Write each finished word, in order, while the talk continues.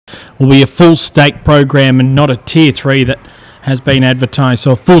will be a full stake program and not a tier 3 that has been advertised.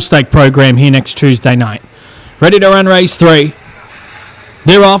 So a full stake program here next Tuesday night. Ready to run race 3.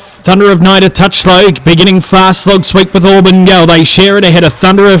 They're off. Thunder of Night a touch slow, beginning fast. Slog Sweep with Auburn Gal. They share it ahead of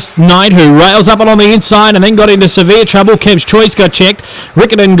Thunder of Night, who rails up on the inside and then got into severe trouble. Kev's Choice got checked.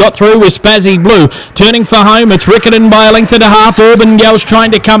 Rickerton got through with Spazzy Blue. Turning for home, it's Rickerton by a length and a half. Auburn Gal's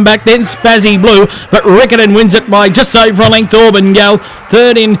trying to come back, then Spazzy Blue, but Rickerton wins it by just over a length. Auburn Gal,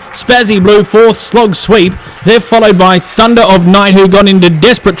 third in Spazzy Blue, fourth Slog Sweep. They're followed by Thunder of Night, who got into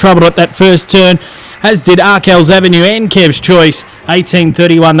desperate trouble at that first turn, as did Arkell's Avenue and Kev's Choice.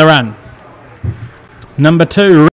 18.31 the run. Number 2.